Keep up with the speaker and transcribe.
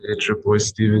It's your boy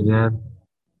Steven Yan,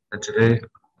 and today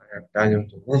I have Daniel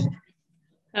DeLune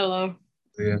Hello.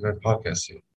 doing my podcast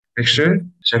here. Make sure to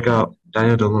check out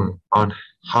Daniel DeLune on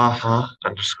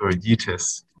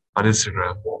haha_yeetus on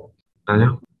Instagram.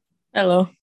 Daniel, Hello.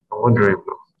 I'm wondering,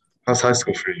 bro, how's high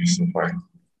school for you so far?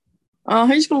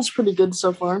 High school's pretty good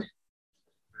so far.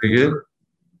 Pretty good?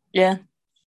 Yeah.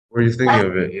 What are you thinking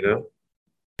of it,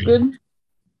 Good.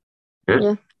 Good?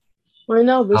 Yeah. Right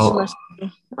now, this How,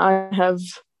 semester, I have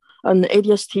an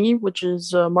ADST, which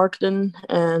is marketing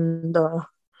and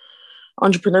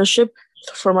entrepreneurship.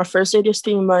 For my first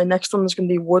ADST, my next one is going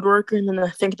to be woodworking, and I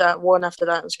think that one after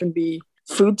that is going to be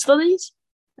food studies.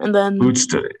 And then, food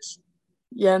studies.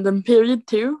 yeah, and then period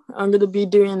 2, I'm going to be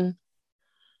doing,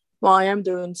 I am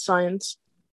doing science,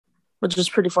 which is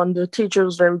pretty fun. The teacher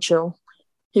was very chill.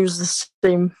 He was the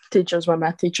same teacher as my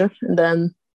math teacher. And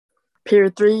then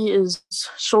period 3 is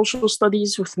social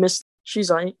studies with Miss. She's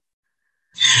right.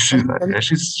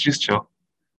 She's chill.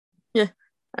 Yeah.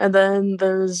 And then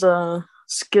there's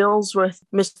skills with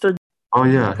Mr. Oh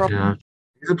yeah.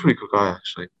 He's a pretty cool guy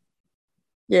actually.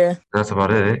 Yeah. That's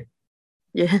about it, eh?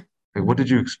 Yeah. Like, what did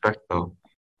you expect though?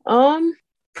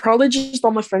 Probably just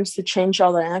all my friends to change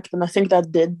how they act, and I think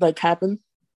that did happen.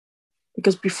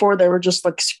 Because before they were just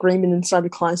screaming inside the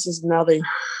classes, and now they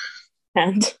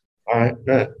can't. I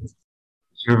bet.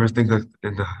 Did you ever think that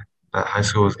high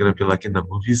school was gonna be like in the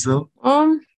movies though?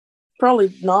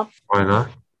 Probably not. Why not?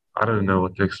 I don't know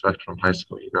what to expect from high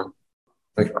school.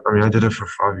 Like, I mean, I did it for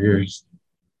 5 years,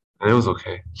 and it was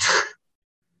okay.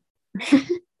 I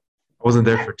wasn't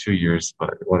there for 2 years,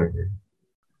 but whatever.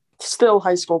 Still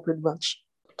high school, pretty much.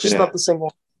 Just Yeah. not the same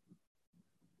one.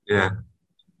 Yeah.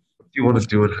 What do you want to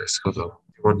do in high school though?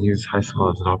 Do you want to use high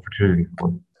school as an opportunity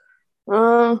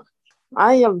for?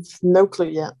 I have no clue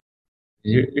yet.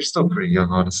 You're still pretty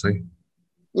young, honestly.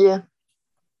 Yeah.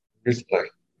 You're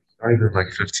not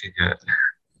even 15 yet.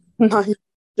 No,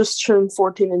 just turned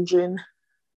 14 in June.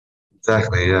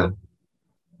 Exactly, yeah.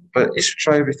 But you should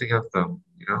try everything out though.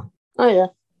 Oh, yeah.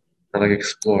 And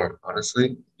explore,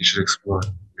 honestly. You should explore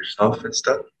yourself and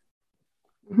stuff.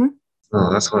 Mm-hmm.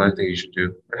 No, that's what I think you should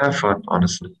do. And have fun,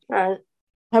 honestly. All right.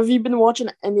 Have you been watching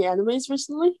any animes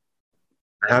recently?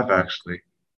 I have actually.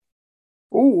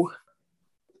 Ooh.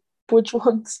 Which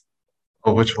ones?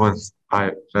 Oh, which ones?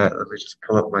 I bet. Let me just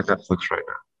pull up my Netflix right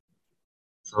now.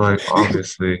 So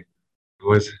obviously, it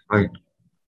was I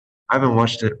haven't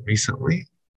watched it recently.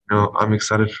 I'm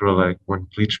excited for when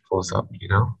Bleach pulls up.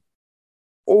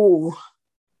 Oh.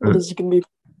 What Uh, is it going to be?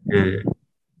 Yeah.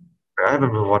 I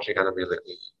haven't been watching anime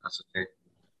lately. That's the thing.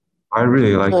 I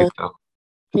really like it though.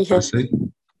 Yeah. Honestly.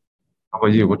 How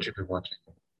about you? What you been watching?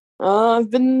 I've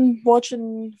been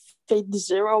watching Fate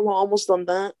Zero. I'm almost done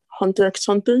that. Hunter x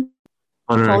Hunter.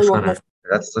 Hunter Probably x one of Hunter.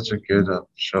 That's such a good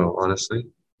show, honestly.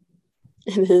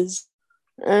 It is.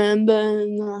 And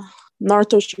then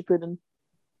Naruto Shippuden.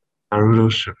 Naruto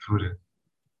Shippuden.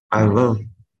 I love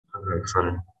Hunter x Hunter.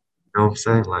 You know what I'm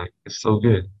saying? It's so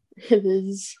good. It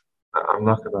is. I'm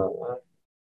not gonna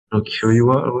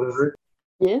Killua or whatever.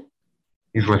 Yeah.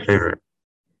 He's my favorite.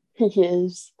 He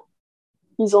is.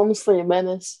 He's honestly a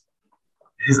menace.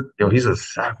 He's a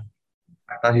savage.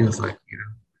 I thought he was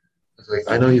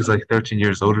I know he's 13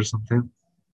 years old or something.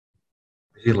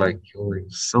 He killing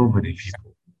so many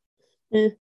people. Yeah.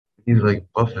 He's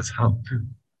buff as hell too.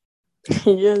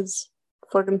 He is.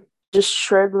 Fucking just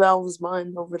shredded out of his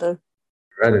mind over there.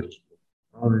 Shredded.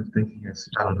 All they're thinking is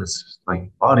out of his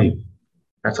body.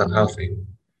 That's unhealthy.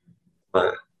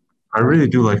 But I really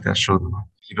do like that show though.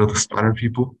 You know the Spider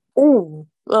People? Oh,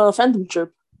 Phantom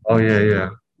Trip. Oh yeah.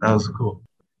 That was cool.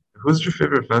 Who's your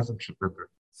favorite Phantom Trip member?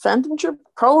 Phantom Trip?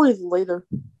 Probably later.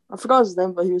 I forgot his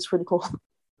name, but he was pretty cool.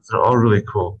 They're all really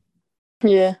cool.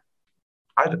 Yeah.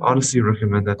 I'd honestly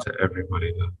recommend that to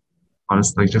everybody though.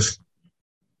 Honestly, just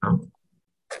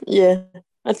Yeah.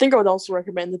 I think I would also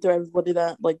recommend it to everybody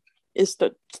that is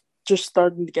just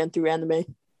starting to get through anime.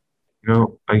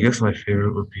 I guess my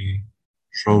favorite would be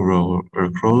Troro or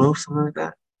Crollo, something like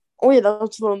that. Oh yeah,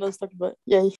 that's the one I was talking about.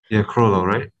 Yeah. Yeah, Crollo,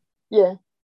 right? Yeah.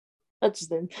 That's his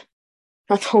name.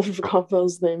 I totally forgot about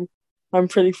his name. I'm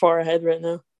pretty far ahead right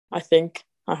now. I think.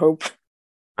 I hope.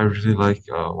 I really like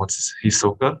what's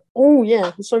Hisoka. Oh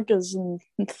yeah, Hisoka's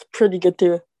pretty good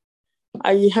too.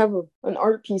 I have an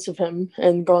art piece of him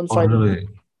and gone Oh fighting. really?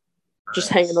 Just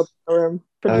hanging up in the room.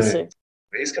 Pretty sick.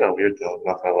 He's kind of weird though,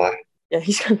 not gonna lie. Yeah,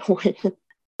 he's kind of weird.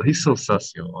 He's so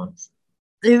sus, honestly.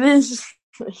 It is.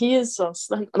 He is sus.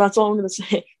 That's all I'm gonna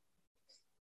say.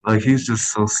 He's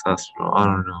just so sus, bro. I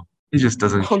don't know. He just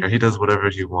doesn't care. He does whatever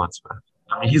he wants, man.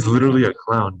 I mean, he's literally a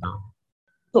clown,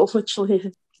 though.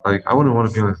 Literally. I wouldn't want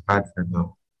to be on his bad side,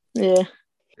 though. Yeah.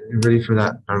 You're ready for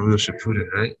that Naruto Shippuden,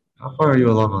 right? How far are you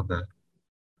along on that?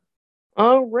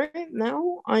 Right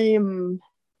now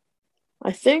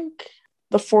I think,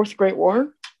 the Fourth Great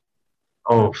War.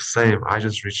 Oh, same. I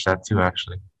just reached that too,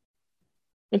 actually.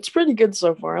 It's pretty good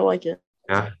so far. I like it.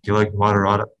 Yeah, you like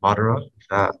Madara?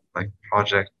 That like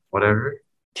project, whatever.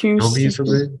 Two Yomi or C,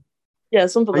 something? yeah,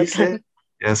 something How you like say that. it?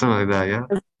 Yeah, something like that. Yeah.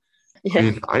 I Yeah,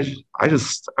 mean, I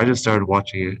just started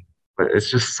watching it, but it's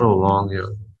just so long,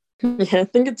 you know. yeah. I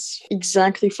think it's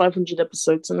exactly 500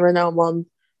 episodes, and right now I'm on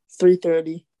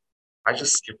 330. I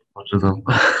just skipped a bunch of them.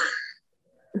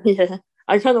 Yeah,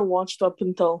 I kind of watched up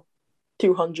until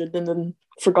 200, and then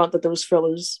forgot that there was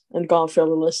fillers and got a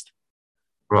filler list.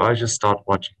 Bro, I just stopped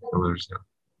watching fillers now.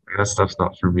 Like, that stuff's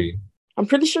not for me. I'm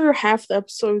pretty sure half the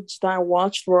episodes that I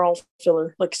watched were all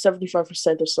filler, like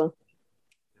 75% or so.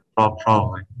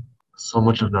 Probably. So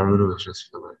much of Naruto is just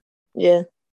filler. Yeah,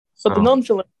 but the So,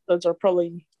 non-filler episodes are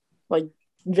probably like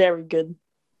very good.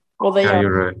 Well, they yeah, are.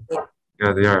 you're right.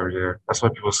 Yeah, they are there. That's why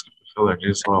people skip the filler. They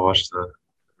just want to watch the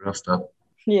real stuff.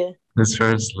 Yeah, His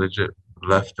parents legit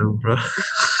left him, bro.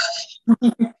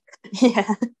 yeah.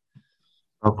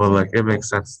 Oh, but like, it makes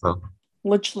sense though.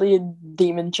 Literally a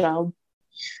demon child.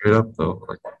 Straight up though.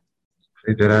 Like,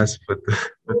 they did ass put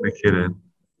the kid in.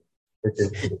 Taking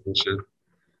the position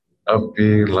of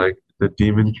being like the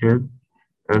demon kid,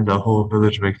 and the whole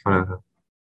village make fun of him.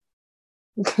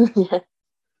 Yeah,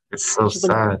 It's so she's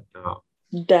like, sad though.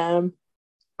 damn.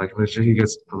 Like literally, he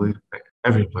gets bullied by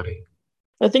everybody.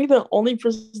 I think the only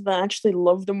person that actually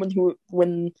loved him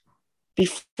when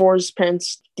before his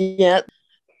parents, yeah,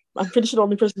 I'm pretty sure the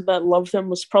only person that loved him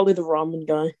was probably the ramen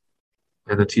guy.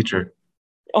 And the teacher,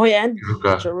 Oh yeah, and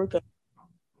Iruka. Charuka.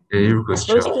 Yeah, Iruka's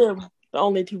Those chill. two are the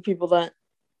only two people that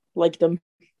liked him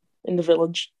in the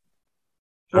village.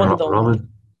 And One of the only. Ramen,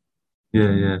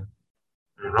 yeah, yeah.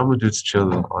 Ramen dude's chill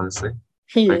though, honestly.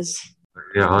 He Like, is.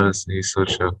 yeah, honestly, he's so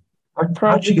chill. How'd you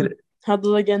Probably. get it? How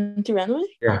did I get into anime?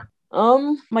 Yeah.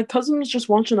 My cousin was just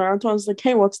watching Naruto. I was like,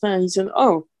 "Hey, what's that?" He said,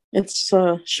 "Oh, it's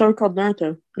a show called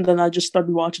Naruto." And then I just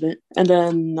started watching it. And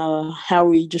then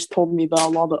Howie just told me about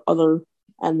a lot of other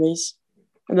animes,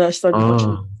 and then I started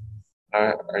watching.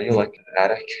 Oh, are you like an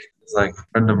addict? It's like a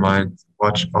friend of mine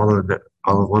watched all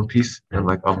of One Piece in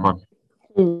like a month.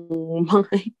 Oh my!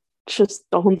 Just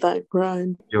on that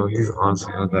grind. Yo, he's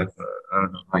honestly on that, but I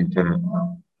don't know how he did it.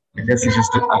 I guess he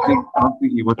just did. I don't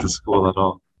think he went to school at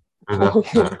all for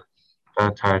that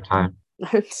entire time.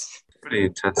 That's Pretty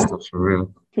intense stuff for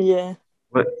real. yeah.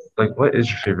 What what is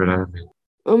your favorite anime?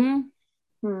 Um,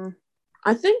 hmm.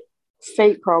 I think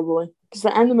Fate probably because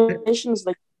the animation is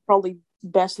like probably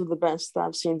best of the best that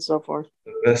I've seen so far.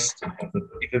 The best,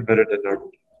 even better than Naruto,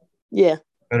 Yeah,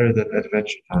 better than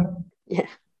Adventure Time. yeah.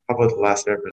 How about The Last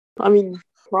Airbender? I mean,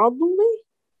 probably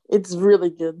it's really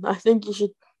good. I think you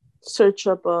should search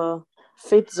up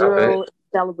Fate Stop Zero it.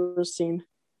 Excalibur scene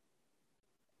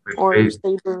Wait, or Fate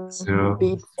Saber Zero.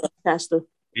 Beat Caster.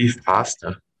 Beef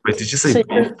pasta. Wait, did you say beef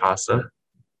Saber pasta?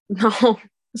 no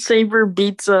Saber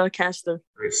beats Caster.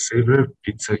 Wait, Saber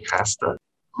Pizza Casta? I'm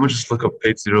gonna just look up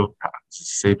Fate Zero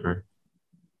Saber.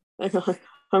 I'm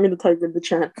gonna type in the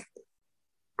chat.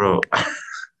 Bro.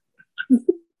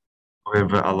 Okay,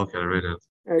 but I'll look at it right now.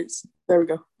 All right, there we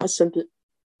go. I sent it.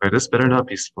 Wait, this better not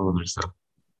be spoilers though.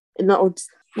 No, it's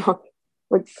not.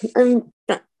 Like I mean,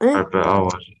 I bet I'll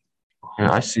watch it. Okay,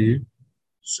 I see you.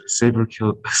 Saber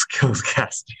kills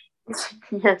Caster.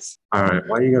 yes, All right,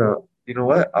 why you gonna? You know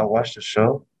what? I'll watch the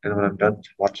show, and when I'm done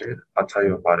watching it, I'll tell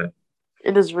you about it.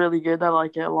 it is really good. I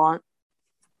like it a lot.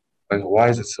 Like, why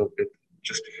is it so good?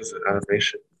 Just because of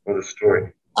animation or the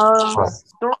story? What?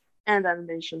 Story and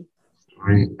animation.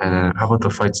 Story, and how about the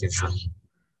fight scenes?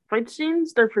 Fight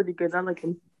scenes, they're pretty good. I like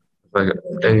them. Like,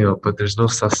 hey, yo, but there's no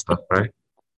sus stuff, right?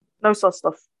 No such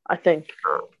stuff. I think.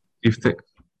 You think?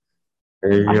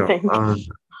 Hey, I yo, think. I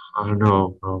don't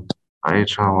know, bro. I ain't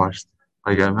trying to watch.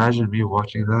 Like, imagine me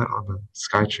watching that on the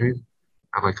SkyTrain,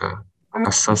 and like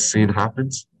a sus scene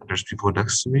happens, and there's people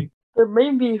next to me. There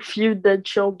may be a few dead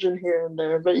children here and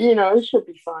there, but it should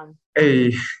be fine. Hey,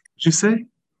 what'd you say?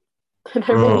 There may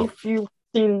be a Bro, few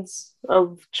scenes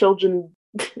of children.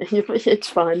 It's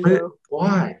fine what? though.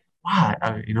 Why?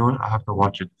 Why? You know what? I have to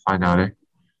watch it to find out, eh?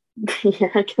 Yeah,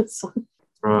 I guess so.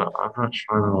 Bro, I'm not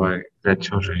trying to like dead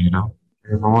children, you know?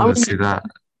 If I I wanted to mean, see that,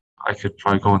 I could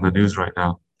probably go on the news right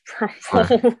now.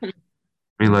 Like, I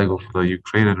mean, like with the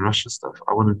Ukraine and Russia stuff,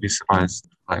 I wouldn't be surprised.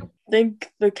 Like,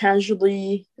 think the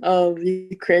casualty of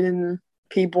Ukrainian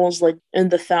people is like in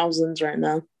the thousands right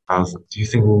now. thousands. Do you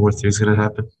think World War III is gonna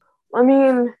happen? I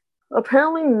mean,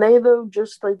 apparently NATO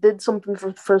just like did something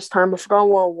for the first time. I forgot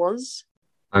what it was,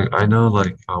 Like I know,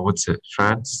 like what's it?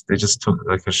 France. They just took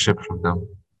like a ship from them.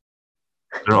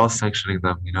 They're all sanctioning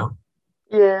them, you know.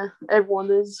 Yeah, everyone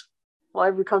is. Well,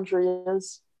 every country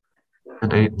is.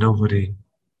 And ain't nobody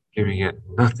giving it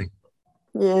nothing.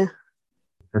 Yeah,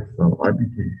 That's so. I'd be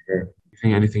pretty sure. You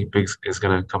think anything big is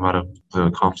gonna come out of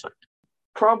the conflict?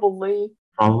 probably.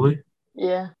 Probably.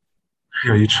 Yeah.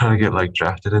 Are you trying to get like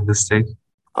drafted in this thing?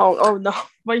 Oh no,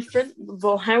 my friend,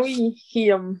 well, Howie,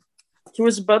 he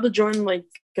was about to join like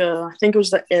I think it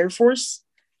was the Air Force,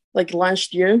 like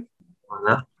last year. Or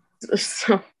not?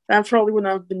 So that probably would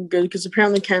not have been good because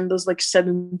apparently Canada's like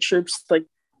sending troops like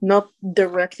not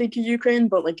directly to Ukraine,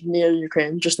 but like near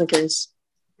Ukraine, just in case.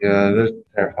 Yeah, they're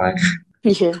terrifying.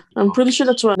 Yeah, I'm pretty sure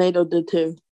that's what NATO did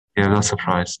too. Yeah, I'm not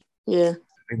surprised. Yeah,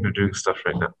 I think they're doing stuff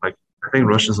right now. Like I think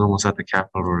Russia's almost at the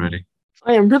capital already.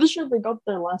 I'm pretty sure they got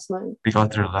there last night. They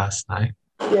got there last night.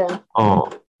 Yeah,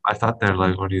 Oh, I thought they're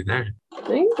like already there.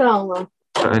 I don't know.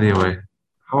 But anyway,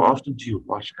 how often do you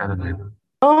watch anime?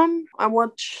 I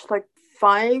watch like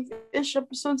 5-ish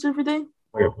episodes every day.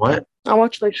 Wait, what? I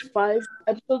watch like 5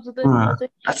 episodes a day, I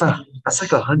think. That's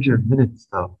like 100 minutes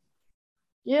though.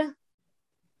 Yeah.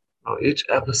 Oh, each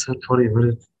episode 20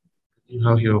 minutes. You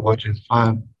know you're watching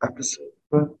 5 episodes,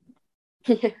 bro.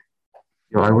 Yeah.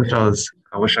 Yo, I wish I was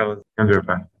younger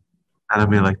back then.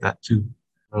 Anime like that too.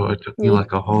 Bro, Yeah. took me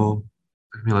like a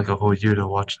whole year to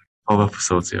watch like 12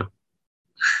 episodes, yo.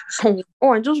 Oh,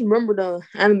 I just remembered an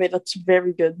anime that's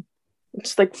very good.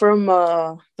 It's like from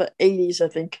the 80s, I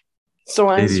think. So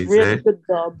it has 80s, really eh? good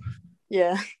dub.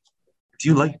 Yeah. Do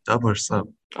you like dub or sub?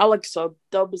 I like sub.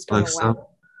 Dub is kind Like of whack, sub?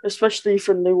 especially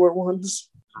for newer ones.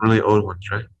 Really old ones,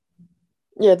 right?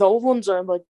 Yeah, the old ones are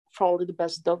like probably the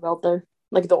best dub out there.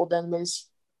 Like the old animes.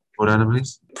 Old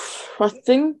animes? I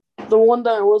think the one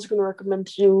that I was going to recommend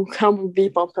to you, Cowboy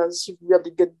Bebop, has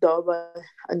really good dub,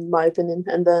 in my opinion.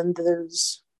 And then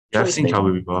there's, Yeah, trying I've to seen think,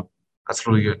 Cowboy Bebop. That's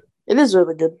really good. it is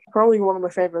really good. Probably one of my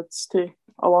favorites too,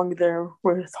 along there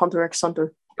with Hunter x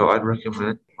Hunter. Yo, I'd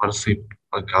recommend, honestly,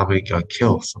 Agame Ga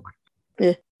Kill. Something.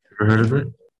 Yeah. Ever heard of it?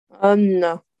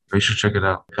 No. You should check it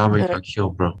out. Agame Uh, Ga Kill,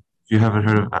 bro. If you haven't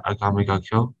heard of Agame Ga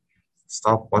Kill,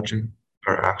 stop watching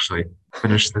or actually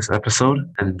finish this episode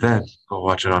and then go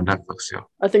watch it on Netflix, yo.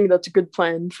 I think that's a good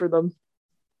plan for them.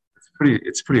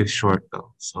 It's pretty short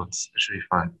though, so it should be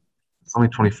fine. It's only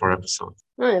 24 episodes.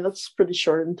 Oh, yeah, that's pretty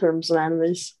short in terms of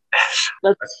animes.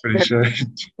 That's That's pretty short.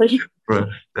 Bro,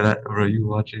 bro, you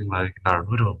watching like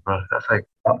Naruto, bro. That's like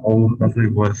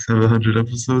what, 700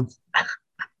 episodes?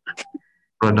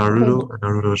 Bro,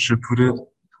 Naruto Shippuden,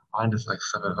 mine is like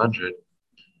 700.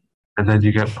 And then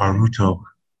you get Naruto.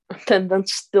 then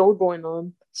that's still going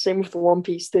on. Same with One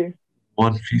Piece too.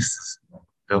 One Piece is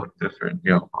built different,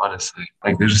 yo, honestly.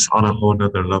 Like they're just on a whole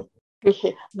nother level.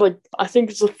 Yeah, like I think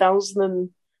it's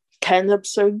 1,010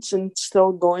 episodes and it's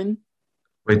still going.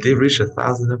 Wait, they reached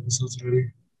 1,000 episodes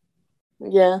already?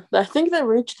 Yeah, I think they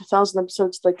reached 1,000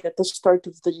 episodes like at the start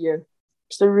of the year.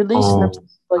 So they release an Oh, episode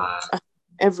like uh,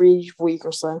 every week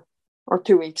or so, or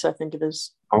 2 weeks, I think it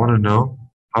is. I want to know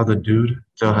how the dude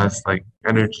still has like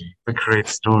energy to create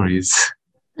stories.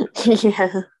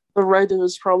 Yeah, the writer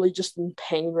is probably just in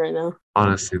pain right now.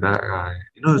 Honestly, that guy,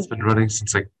 you know, it's been running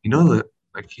since like, you know, that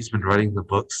like he's been writing the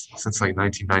books since like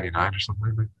 1999 or something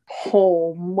like that.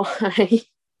 Oh my,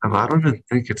 And I don't even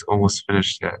think it's almost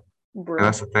finished yet. And bro.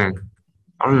 that's the thing.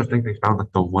 I don't even think they found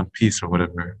like the One Piece or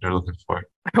whatever they're looking for.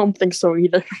 I don't think so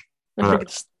either. I think But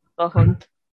it's the hunt.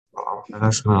 and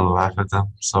that's gonna laugh at them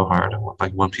so hard.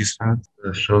 Like One Piece fans,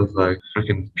 the show's like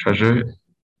freaking treasure.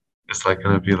 It's like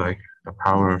gonna be like the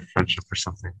power of friendship or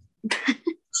something.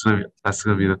 That's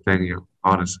gonna be the thing, yo.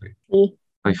 Honestly, Yeah.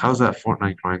 like how's that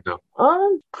Fortnite grind go?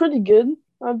 Pretty good,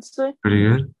 I'd say. Pretty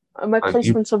good. My Like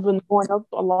you, placements have been going up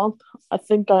a lot. I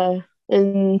think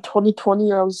in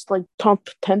 2020 I was like top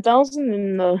 10,000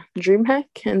 in the DreamHack,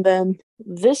 and then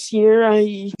this year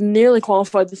I nearly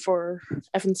qualified for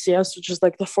FNCS, which is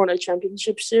like the Fortnite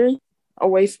Championship Series,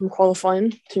 away from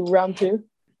qualifying to round two.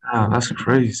 that's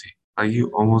crazy. Like you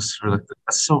almost were like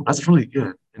that's really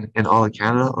good in all of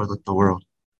Canada or like the world.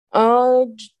 Uh,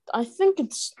 I think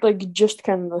it's like just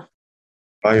kind of.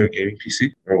 Buy your gaming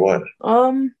PC or what?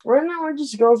 Right now I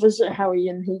just go visit Howie,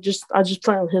 and I just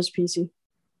play on his PC.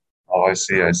 Oh, I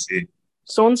see, I see.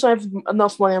 So once I have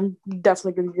enough money, I'm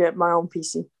definitely gonna get my own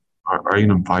PC. Are you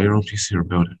gonna buy your own PC or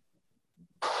build it?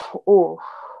 Oh,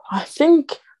 I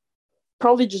think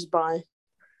probably just buy,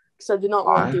 because I do not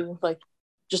want Buy? to like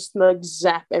just like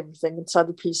zap everything inside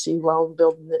the PC while I'm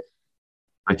building it.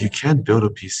 Like you can build a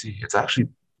PC. It's actually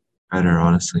better,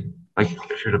 honestly. Like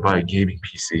if you're to buy a gaming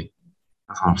PC,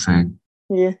 that's what I'm saying.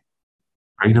 Yeah,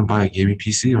 Are you gonna buy a gaming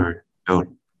PC or build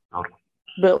one?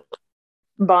 build,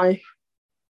 buy.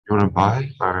 You want to buy?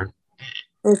 Or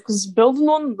Because building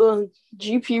one, the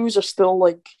GPUs are still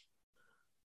like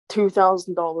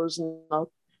 $2,000 and up,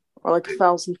 or like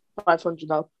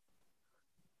 1,500 up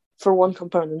for one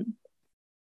component.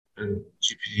 and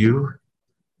GPU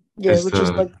Yeah, is which is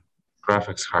the like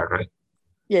graphics card, right?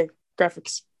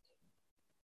 graphics.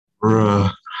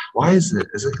 Bruh, why is it?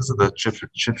 Is it because of the chip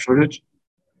shortage?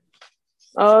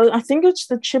 I think it's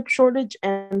the chip shortage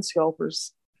and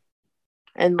scalpers,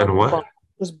 and like And what?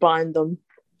 just buying them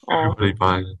all. Everybody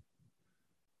buying it.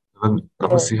 I'm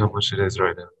gonna Yeah. see how much it is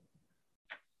right now.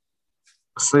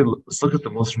 Let's look at the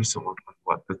most recent one.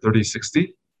 What, the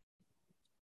 3060?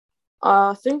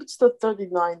 I think it's the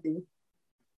 3090.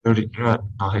 30, you're at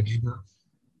 90 now?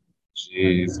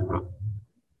 Jeez, bro.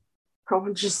 How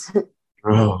much is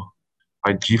Bro,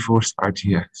 my GeForce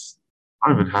RTX. I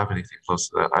don't even have anything close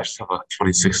to that. I just have a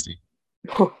 2060.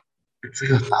 it? It's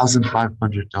like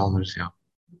 $1,500, yo.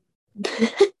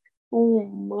 Oh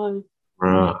my.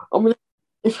 Bro,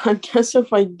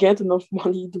 If I get enough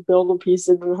money to build a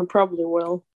PC, then I probably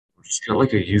will. just get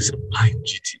like a used like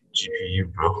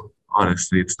GPU, bro.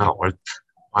 Honestly, it's not worth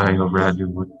buying a brand new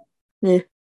one. Yeah.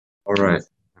 All right.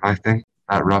 I think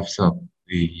that wraps up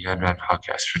the Yanman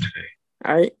podcast for today.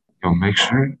 All right. Yo, make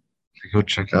sure to go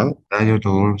check out Daniel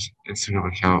Delorme's Instagram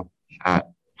account at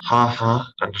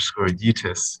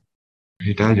haha_yeetus.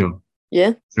 Hey, Daniel, Yeah.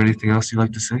 is there anything else you'd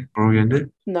like to say before we end it?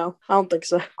 No, I don't think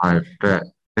so. I bet.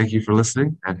 Thank you for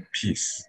listening and peace.